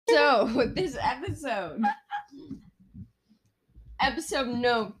So, this episode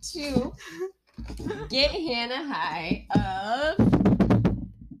note 2, get Hannah high of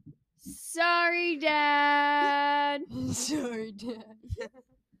Sorry, Dad. Sorry, Dad.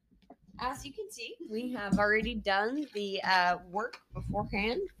 As you can see, we have already done the work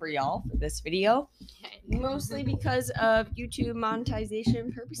beforehand for y'all for this video. Mostly because of YouTube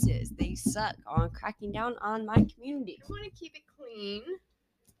monetization purposes. They suck on cracking down on my community. I want to keep it clean.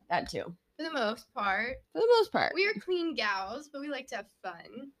 That too. For the most part. For the most part. We are clean gals, but we like to have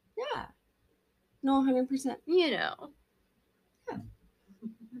fun. Yeah. No, 100%. You know. Yeah.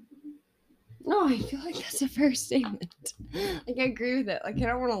 No, I feel like that's a fair statement. Like, I agree with it. Like, I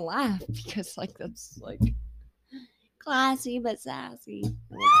don't want to laugh because, like, that's, like, classy but sassy.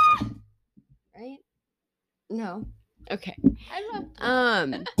 Right? No. Okay.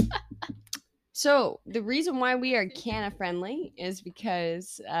 So, the reason why we are Canna friendly is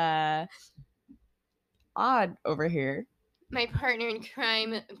because, Odd over here. My partner in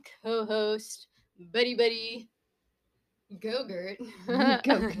crime, co-host, buddy, Go-Gurt.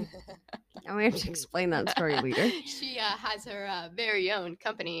 Go-Gurt. Now we have to explain that story later. She has her very own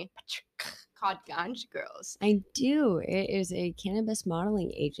company called Ganja Girls. I do. It is a cannabis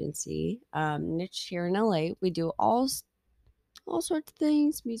modeling agency, niche here in LA. We do all sorts of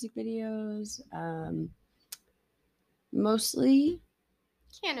things, music videos, mostly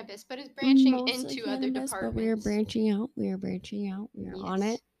cannabis, but it's branching into other departments. But we are branching out. We are on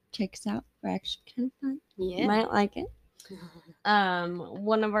it. Check us out. We're actually kind of fun. Yeah. You might like it.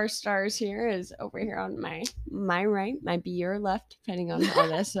 One of our stars here is over here on my right, might be your left, depending on how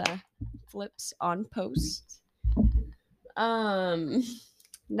this flips on post.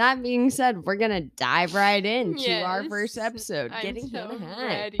 That being said, we're gonna dive right into our first episode. Getting so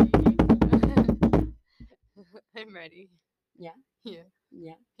ready. I'm ready. Yeah. Yeah.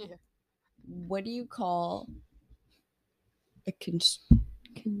 What do you call a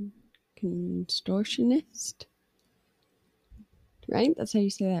contortionist? Right? That's how you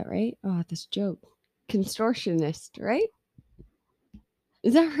say that, right? Oh, this joke. Contortionist, right?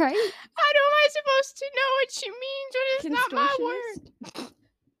 Is that right? How am I supposed to know what she means when it's not my word?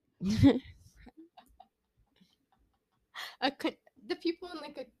 The people in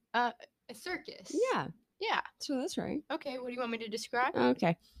like a circus. Yeah. Yeah. So that's right. Okay, what do you want me to describe?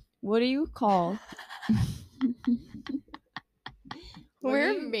 Okay. What do you call...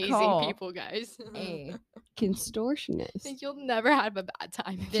 We're amazing people, guys. A contortionist. I think you'll never have a bad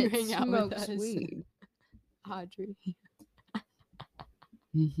time if you hang out with us. Weed. Audrey.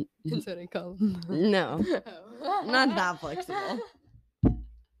 That's what I call him. No. Not that flexible.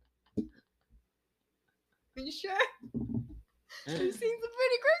 Are you sure? I've seen some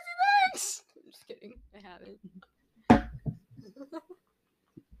pretty crazy things. I'm just kidding. I haven't.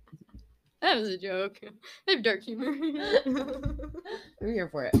 That was a joke. I have dark humor. I'm here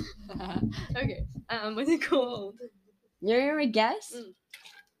for it. Okay. What's it called? You're gonna guess?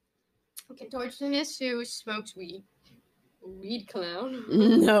 A contortionist who smokes weed. Weed clown.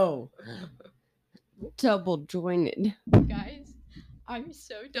 No. Double jointed. Guys, I'm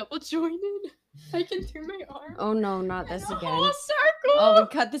so double jointed. I can do my arm. Oh no, not this again. Whole circle. Oh, we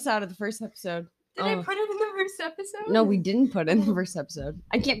cut this out of the first episode. Did I put it in the first episode? No, we didn't put it in the first episode.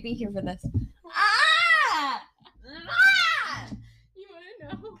 I can't be here for this. Ah! You want to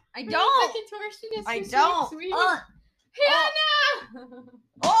know? I don't. The contortionist I who don't. smokes weed? Hannah!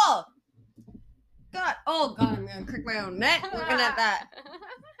 Oh! God. Oh, God, I'm going to crick my own neck looking at that.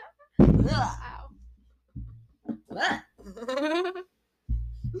 Ow.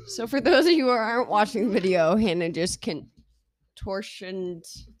 So for those of you who aren't watching the video, Hannah just contortioned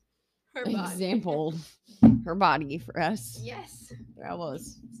Her body. example her body for us. Yes. That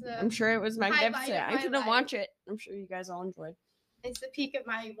was. I'm sure it was magnificent. I didn't watch it. I'm sure you guys all enjoyed. It's the peak of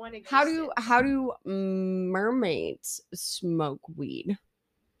my one existence. How do mermaids smoke weed?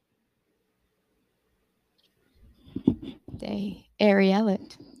 They aerial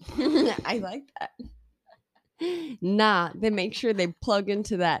it. I like that. Nah, they make sure they plug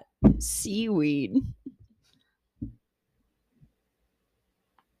into that seaweed.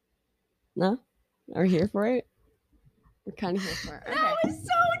 No? Are we here for it? We're kind of here for it. Okay. That was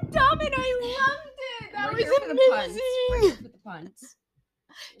so dumb and I loved it. That We're was here for the puns. We're amazing. here for the puns.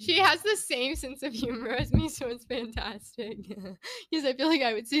 She has the same sense of humor as me, so it's fantastic. Because I feel like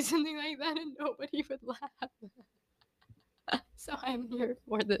I would say something like that and nobody would laugh. So I'm here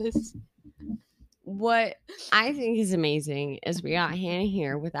for this. What I think is amazing is we got Hannah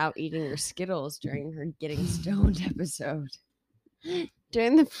here without eating her Skittles during her Getting Stoned episode.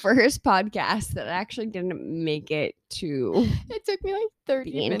 during the first podcast that actually didn't make it to It took me like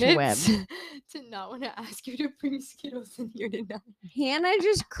 30 The minutes interweb. to not want to ask you to bring Skittles in here tonight. Hannah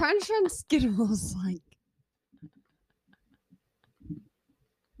just crunched on Skittles like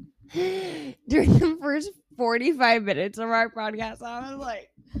during the first 45 minutes of our podcast. I was like,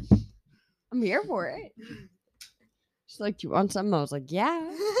 I'm here for it. She's like, do you want something? I was like, yeah.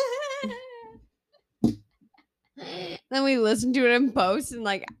 Then we listened to it in post and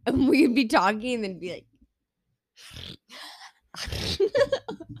like we'd be talking and then be like Is that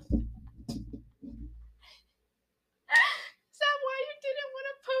why you didn't want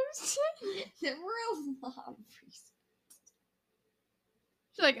to post it? there were a lot of reasons.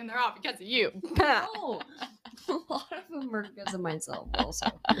 She's like, and they're all because of you. No, a lot of them are because of myself also.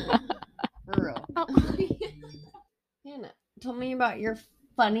 For real. Hannah, tell me about your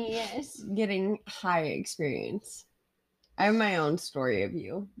funniest getting high experience. I have my own story of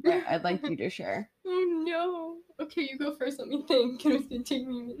you that I'd like you to share. Oh no. Okay, you go first. Let me think. It's gonna take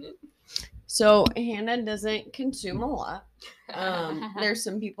me a minute. So Hannah doesn't consume a lot. There's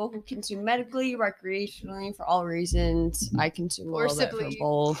some people who consume medically, recreationally, for all reasons. I consume a little bit for Forcibly.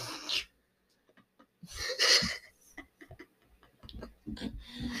 both.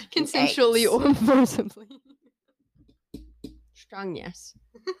 Consensually or forcibly. Strong yes.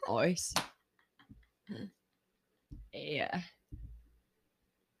 Always. Yeah.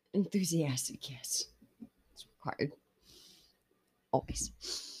 Enthusiastic yes. It's required. Always.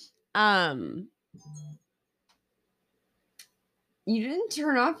 You didn't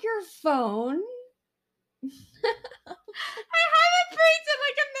turn off your phone? I haven't prayed in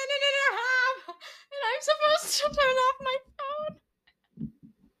like a minute and a half, and I'm supposed to turn off my phone.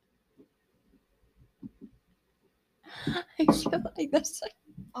 I feel like that's like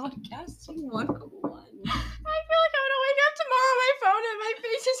podcasting 101. I feel like I'm gonna wake up tomorrow, my phone and my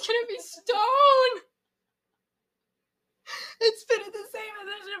face is gonna be stone. It's been in the same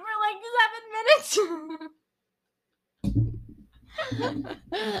position for like 7 minutes.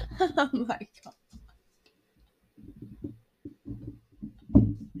 Oh my god.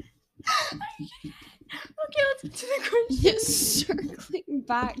 Okay, let's get to the question. Yes, circling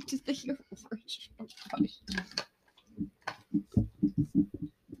back to the original question.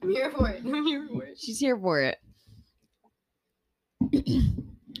 I'm here for it. I'm here for it. She's here for it.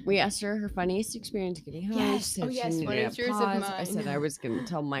 We asked her funniest experience getting high. Yes. She said Oh, she yes, needed what a is yours of pause. I mine? said I was going to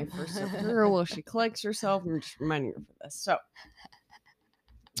tell my first of her while she collects herself. I'm just reminding her for this. So,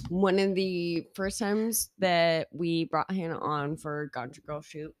 one of the first times that we brought Hannah on for Ganja Girl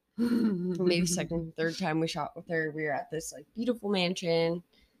shoot, maybe second, third time we shot with her, we were at this like beautiful mansion,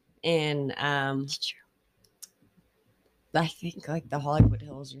 and I think like the Hollywood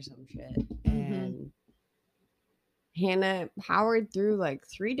Hills or some shit, and Hannah powered through like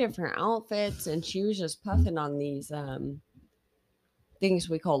 3 different outfits, and she was just puffing on these things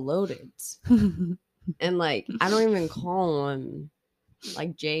we call loadeds. And like I don't even call them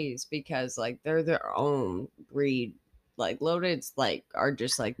like J's because like they're their own breed. Like loadeds like are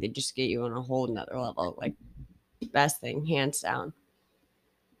just like they just get you on a whole nother level. Like best thing, hands down.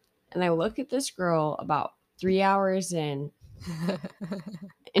 And I look at this girl about 3 hours in,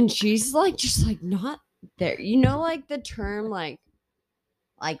 and she's like just like not there. You know, like the term like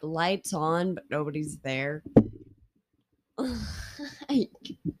lights on but nobody's there. And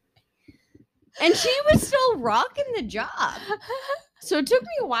she was still rocking the job. So it took me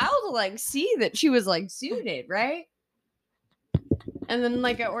a while to like see that she was like suited, right? And then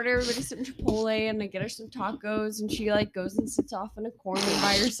like I order everybody some Chipotle and I get her some tacos, and she like goes and sits off in a corner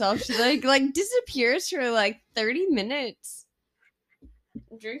by herself. She like disappears for like 30 minutes.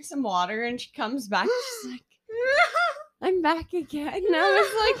 Drinks some water and she comes back. She's like, I'm back again. And I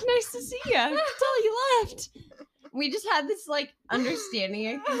was like, nice to see you. I could tell you left. We just had this like understanding,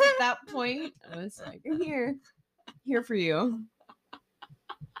 I think, at that point. I was like, I'm here for you.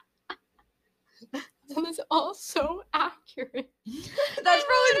 And it's all so accurate. That's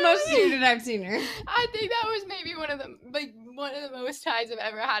probably the most suited I've seen her. I think that was maybe one of the most times I've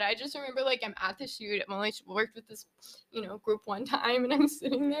ever had. I just remember like I'm at the shoot. I've only worked with this, group one time, and I'm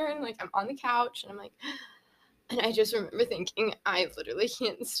sitting there and like I'm on the couch and I'm like, and I just remember thinking, I literally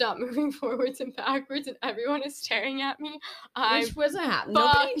can't stop moving forwards and backwards, and everyone is staring at me. Which wasn't happening.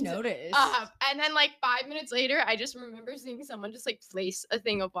 Nobody noticed. And then like 5 minutes later, I just remember seeing someone just like place a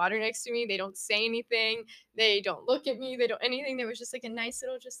thing of water next to me. They don't say anything. They don't look at me. They don't anything. There was just like a nice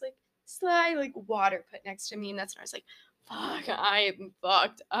little just like slide like water put next to me. And that's when I was like, fuck, I am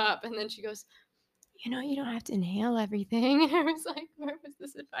fucked up. And then she goes, you don't have to inhale everything. And I was like, where was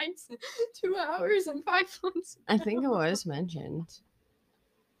this advice? 2 hours and 5 months. I think it was mentioned.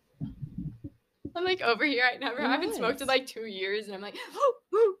 I'm like over here. I haven't smoked in Nice. like 2 years, and I'm like, woo,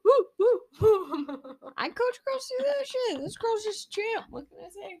 woo, woo, woo. I coach girls through that shit. This girl's just a champ. What can I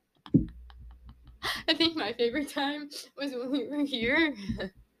say? I think my favorite time was when we were here,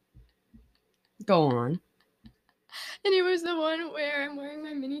 Go on. and it was the one where I'm wearing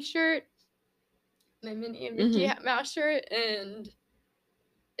my mini shirt, my Minnie and Mickey Mouse shirt, and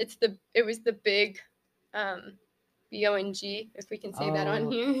it was the big, BONG, if we can say that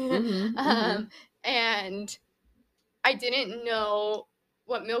on here. And I didn't know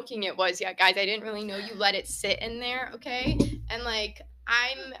what milking it was yet, guys. I didn't really know you let it sit in there, okay? And like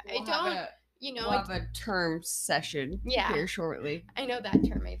We'll have a term session here shortly. I know that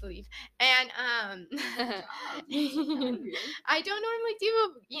term, I believe. And I don't normally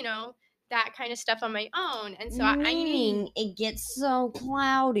do, that kind of stuff on my own. And so Meaning it gets so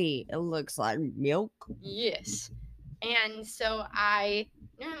cloudy. It looks like milk. Yes. And so I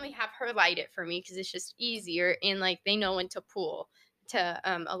normally have her light it for me because it's just easier, and like they know when to pull to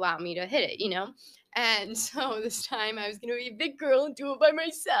allow me to hit it. And so this time I was gonna be a big girl and do it by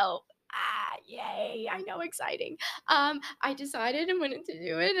myself. Yay, I know, exciting. I decided and went to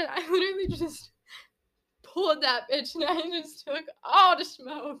do it, and I literally just pulled that bitch, and I just took all the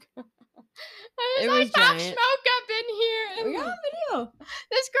smoke. I was like, "Pop smoke up in here." And we got a video.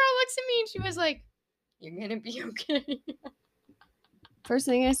 This girl looks at me and she was like, "You're gonna be okay." First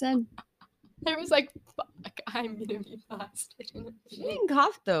thing I said. I was like, "Fuck, I'm gonna be busted." She didn't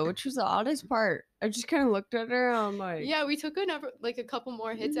cough though, which was the oddest part. I just kind of looked at her and I'm like, yeah, we took a couple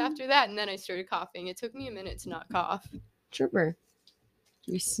more hits after that, and then I started coughing. It took me a minute to not cough. Trooper.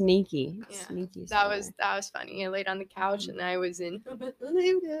 You're sneaky. Yeah, sneaky. That was funny. I laid on the couch and I was in.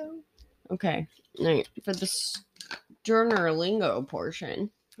 Okay. All right. For the Sterner lingo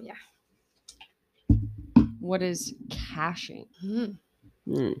portion. Yeah. What is caching?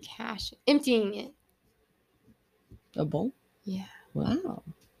 Cash. Emptying it. A bowl? Yeah. Wow.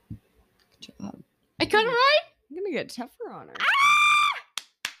 Good job. I got it right? I'm gonna get tougher on her.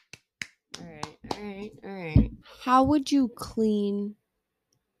 All right. How would you clean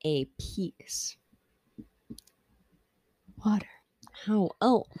a piece? Water. How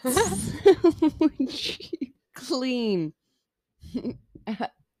else would you clean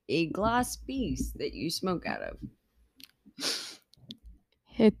a glass piece that you smoke out of?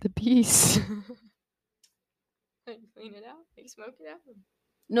 Hit the piece. Clean it out? Like smoke it out?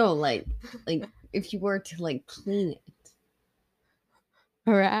 No, like if you were to like clean it.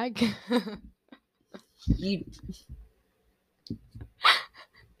 A rag? You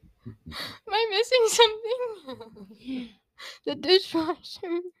Am I missing something? The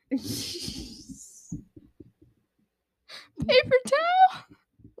dishwasher. Paper towel.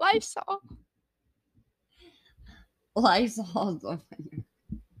 Lysol. Lysol's on fire.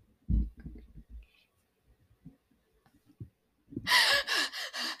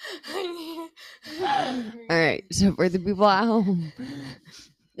 All right, so for the people at home,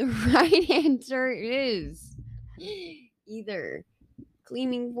 the right answer is either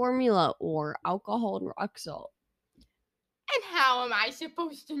cleaning formula or alcohol and rock salt. And how am I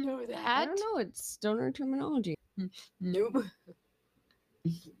supposed to know that? I don't know. It's stoner terminology. Nope.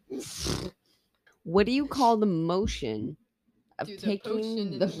 What do you call the motion of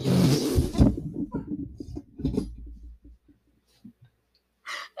taking the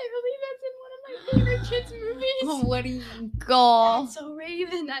I believe that's in one of my favorite kids' movies. What do you call? That's So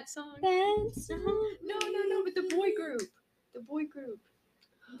Raven, that song. That's No, but the boy group.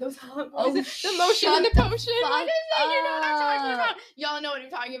 Those Oh, the motion and the potion. What is it? You know what I'm talking up. about. Y'all know what I'm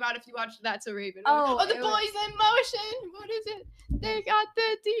talking about if you watched That's So Raven. Oh, the it boys in motion. What is it? They got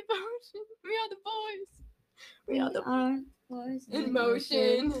the devotion. We are the boys. We are the boys in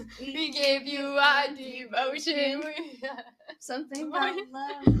motion. We gave you our devotion. Something about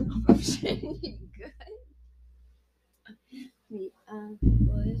love. Motion. You good? We are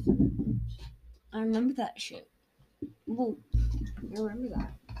boys. I remember that shit. Well, I remember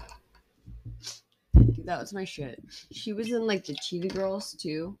that. Dude, that was my shit. She was in like the Cheetah Girls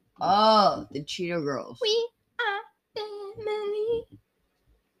too. Oh, the Cheetah Girls. We are family.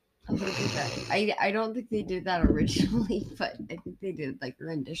 I don't think they did that originally, but I think they did like a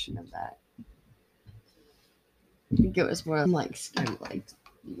rendition of that. I think it was more like kind of like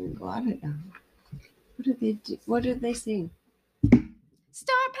you can go at it now. What did they do? What did they sing?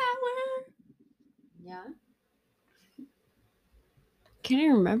 Star power. Yeah. Can't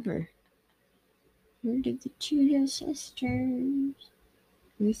even remember. Where did the Cheetah Sisters?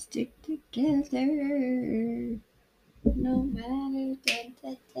 We stick together. No matter.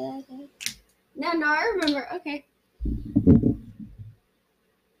 No, I remember. Okay.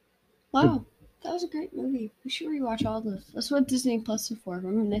 Wow. That was a great movie. We should rewatch all this. That's what Disney Plus is for.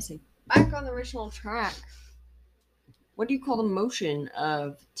 Reminiscing. Back on the original track. What do you call the motion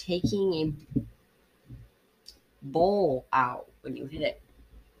of taking a bowl out when you hit it?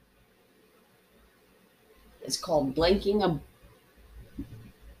 It's called blanking a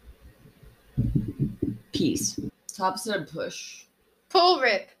piece. It's opposite of push. Pull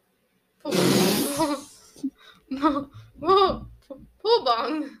rip. Pull. Pull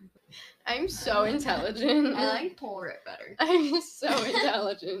bong. I'm so intelligent. I like pull rip better. I'm so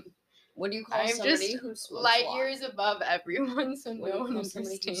intelligent. What do you call I'm somebody just who smokes light a lot? years above everyone, so What do no you one call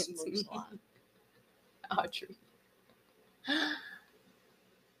somebody who understands me. smokes a lot? Audrey.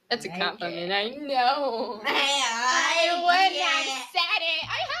 That's a Like compliment. it. I know. I wouldn't have said it. I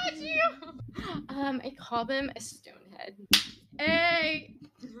had you. I call them a stonehead. Hey.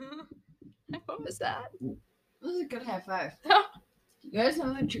 What was that? That was a good high five. You guys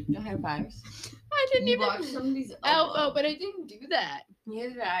know the trick to high fives? I didn't You even block somebody's elbow, elbow. but I didn't do that. Neither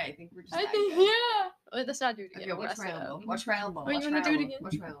did I. think we're just I that think good. yeah. Wait, let's not do it again. Okay, watch Mess my it elbow. up. Watch my elbow. Oh, you Watch wanna my do it elbow. again?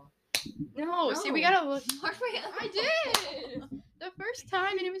 Watch my elbow. No, see, we No. gotta look. Watch my elbow. I did the first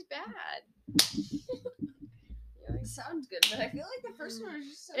time, and it was bad. It sounds good, but I feel like the first one was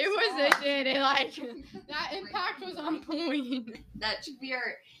just so It was. soft. It did. It like that impact was on point. That should be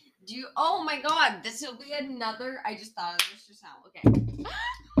our. Oh my god, this will be another. I just thought of this just now. Okay,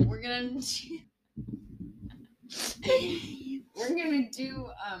 we're gonna. We're gonna do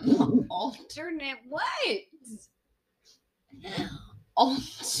alternate what?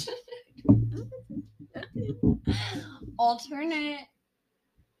 Alternate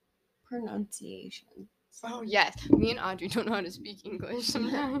pronunciation. Oh yes, me and Audrey don't know how to speak English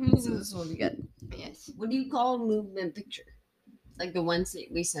sometimes. So this will be good. Yes. What do you call a movement picture? Like the ones that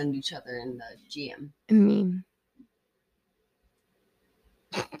we send each other in the GM. A meme.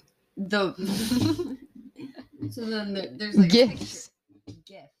 The so then there's like a GIFs. picture.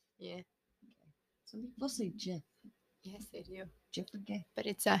 GIF. Yeah. Some people say GIF. Yes, they do. GIF or GIF. But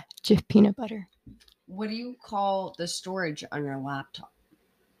it's a Jif peanut butter. What do you call the storage on your laptop?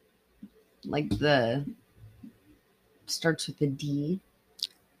 Like the starts with a D.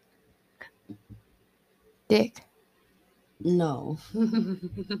 Dick. No.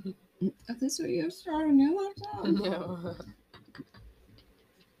 Is this what you start on your laptop? No.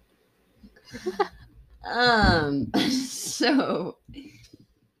 So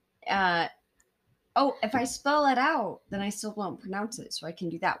if I spell it out, then I still won't pronounce it, so I can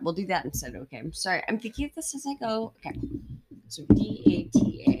do that. We'll do that instead. Okay, I'm sorry. I'm thinking of this as I go. Okay. So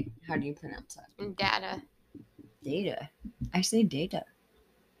DATA. How do you pronounce that? Data. Data. I say data.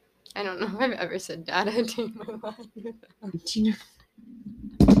 I don't know if I've ever said data a day in my life. Do you know?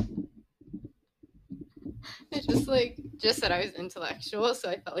 It's just that I was intellectual, so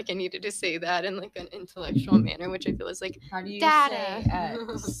I felt like I needed to say that in like an intellectual manner, which I feel is like How do you data.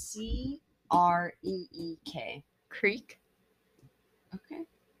 say CREEK? creek. Okay.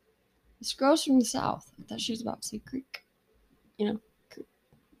 This girl's from the south. I thought she was about to say creek. You know, creek.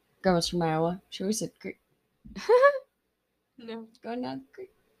 Girl was from Iowa. She always said creek. No. Going down the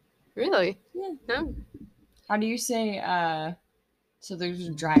creek. Really? Yeah. No. How do you say so there's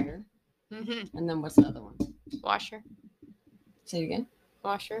a dryer, Mm-hmm. and then what's the other one? Washer. Say it again.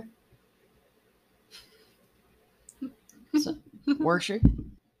 Washer. So, Worsher.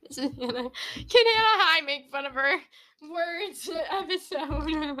 Can Hannah High make fun of her words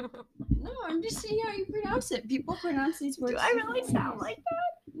episode? No, I'm just saying how you pronounce it. People pronounce these words. Do I really different sound ways. like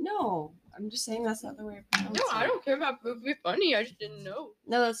that? No, I'm just saying that's not the way I pronounce No, it. I don't care about it. Be funny. I just didn't know.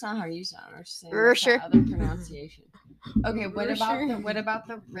 No, that's not how you sound. I was just saying that's Worsher. the other pronunciation. Okay, what Worsher. about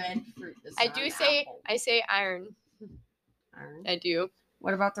the red fruit? That's I not do an say apple? I say iron. Iron. I do.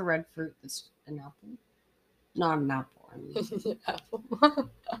 What about the red fruit that's an apple? Not an apple. I mean, Apple.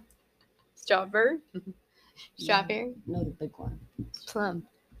 Strawberry. Strawberry. no, the big one. Plum.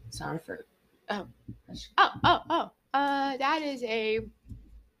 It's not a fruit. Oh. That's- That is a.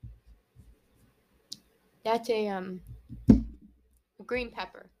 That's a green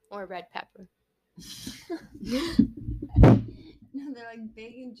pepper or a red pepper. No, they're like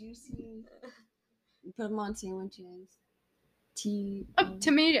big and juicy. You put them on sandwiches. Tea.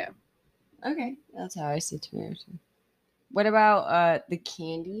 Tomato. Okay, that's how I say tomato too. What about the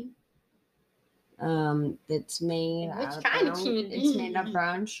candy? That's made Which out of kind of brown- candy? It's made of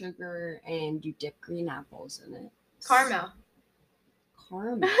brown sugar and you dip green apples in it. Caramel.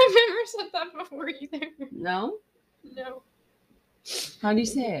 Caramel. I've never said that before either. No? No. How do you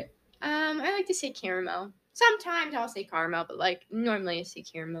say it? I like to say caramel. Sometimes I'll say caramel, but like normally I say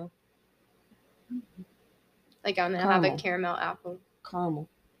caramel. Like I'm gonna have a Caramel. caramel apple. Caramel.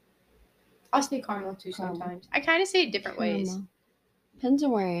 I'll say caramel too Caramel. sometimes. I kind of say it different ways. Caramel. Depends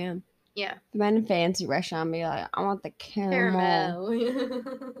on where I am. Yeah. If I'm in a fancy restaurant, I'll be like, I want the caramel.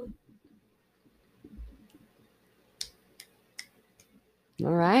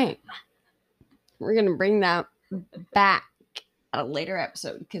 All right. We're going to bring that back at a later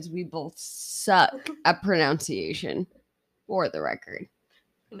episode because we both suck at pronunciation, for the record.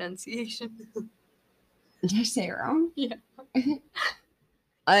 Pronunciation. Did I say it wrong? Yeah.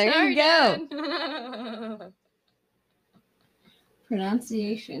 There you go. Dad.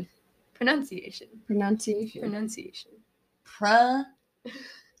 Pronunciation. Pronunciation. Pronunciation. Pronunciation.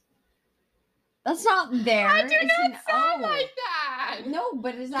 That's not there. I do It's not an sound O. like that. No,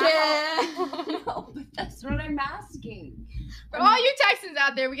 but is that how- Yeah. No, but that's what I'm asking. For all you Texans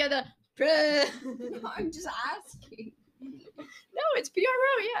out there, we got the. No, I'm just asking. No, it's PRO.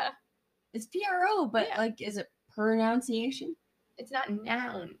 Yeah. It's PRO, but Yeah. like, is it pronunciation? It's not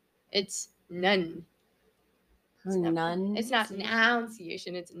noun. It's none. It's not- Pronun. It's not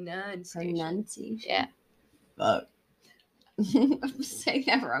pronunciation. It's nunciation. Pronunciation. Yeah. Fuck. I'm saying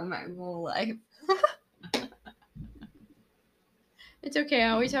that wrong my whole life. It's okay. I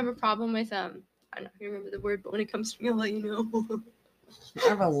always have a problem with I'm not gonna remember the word, but when it comes to me, I'll let you know. I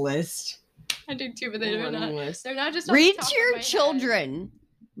have a list. I do too, but I they're have a not. list. They're not just. On the Read top to of your my head. children,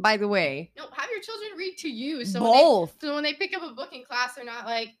 by the way. No, have your children read to you. So Both. when they pick up a book in class, they're not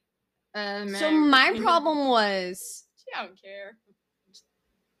like. So my problem was. I don't care.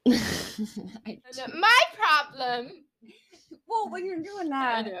 I My problem. well, when you're doing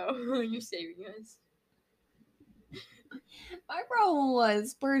I that, know. You're saving us. my problem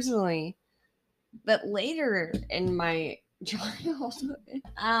was personally that later in my childhood,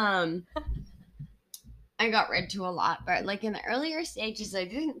 I got read to a lot, but like in the earlier stages, I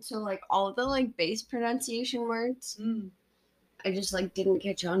didn't. So like all the like base pronunciation words, I just like didn't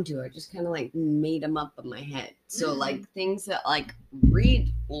catch on to. I just kind of like made them up in my head. So like things that like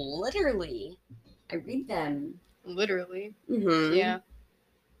read literally, I read them. Literally. Mm-hmm. Yeah.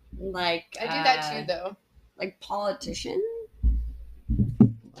 Like I do that too, though. Like politician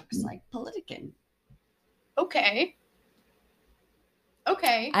looks like politician. Okay.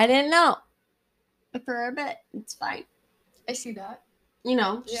 Okay. I didn't know. But for a bit, it's fine. I see that. You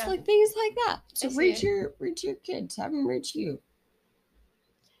know, just Yeah. like things like that. So I see read it. your kids. Have them read to you.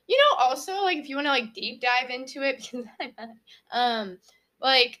 You know, also like if you want to like deep dive into it, because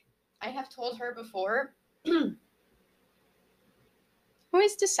like I have told her before, who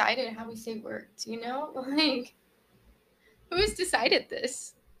has decided how we say words? You know, like who has decided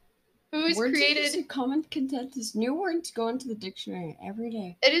this? Who has Words are just created? a common consensus. New words go into the dictionary every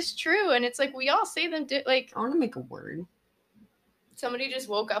day. It is true, and it's like we all say them. Like I want to make a word. somebody just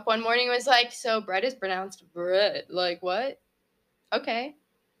woke up one morning and was like, "So bread is pronounced bread." Like what? Okay,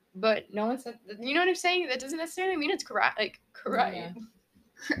 but no one said. You know what I'm saying? That doesn't necessarily mean it's correct. Like correct.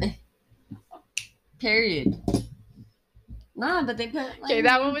 Yeah. Period. Nah, but they put like, Okay,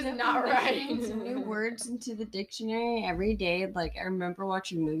 that one new was not definitions right. and new words into the dictionary every day. Like I remember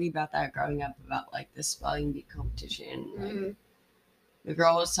watching a movie about that growing up, about like the spelling bee competition. Like, Mhm. the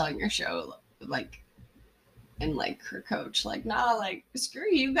girl was telling her show like, and like her coach like, nah, like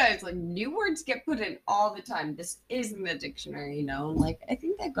screw you guys. Like new words get put in all the time. This isn't the dictionary, you know. And like I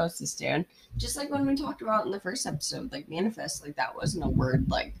think that goes to stand. Just like when we talked about in the first episode, like manifest, like that wasn't a word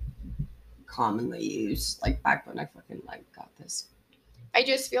like commonly used like back when I fucking like got this. I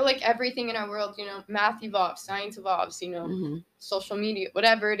just feel like everything in our world, you know, math evolves, science evolves, you know, Mm-hmm. social media,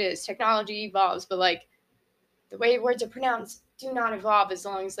 whatever it is, technology evolves, but like the way words are pronounced do not evolve as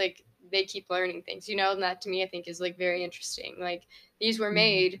long as like they keep learning things, you know, and that to me I think is like very interesting. Like these were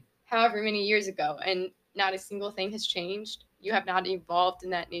made however many years ago and not a single thing has changed. You have not evolved in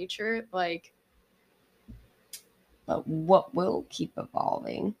that nature. Like, But what will keep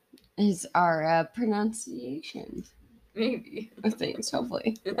evolving is our pronunciation maybe. of things.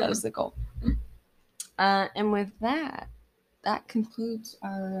 Hopefully, that was the goal. And with that, that concludes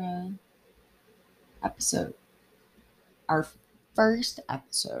our episode. Our first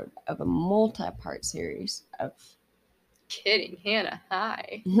episode of a multi-part series of. Kidding, Hannah.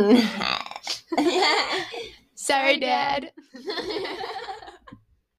 Hi. Sorry, Sorry, Dad. Dad.